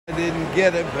didn't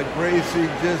get it, but Gracie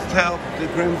just helped the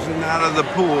Crimson out of the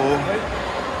pool.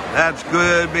 That's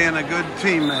good, being a good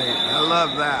teammate. I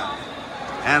love that.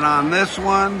 And on this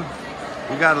one,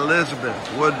 we got Elizabeth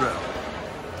Woodruff,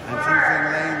 and she's in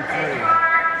lane 3.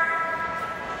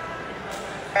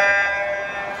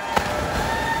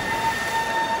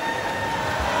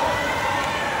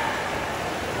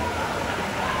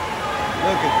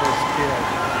 Look at this kid.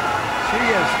 She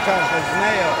is tough as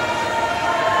nails.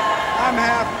 I'm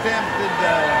half tempted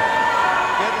to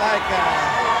get like a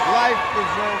life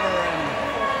preserver and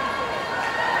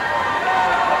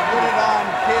put it on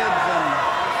kids and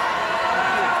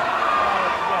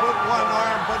put one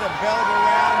arm, put a belt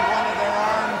around one of their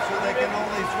arms so they can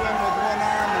only swim with one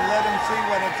arm, and let them see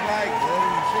what it's like. Let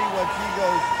them see what she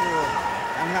goes through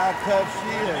and how tough she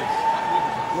is.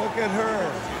 Look at her.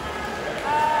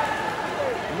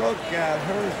 Look at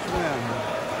her swim.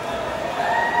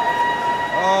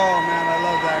 Oh man, I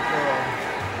love that girl.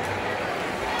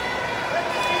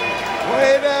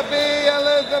 Way to be,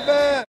 Elizabeth!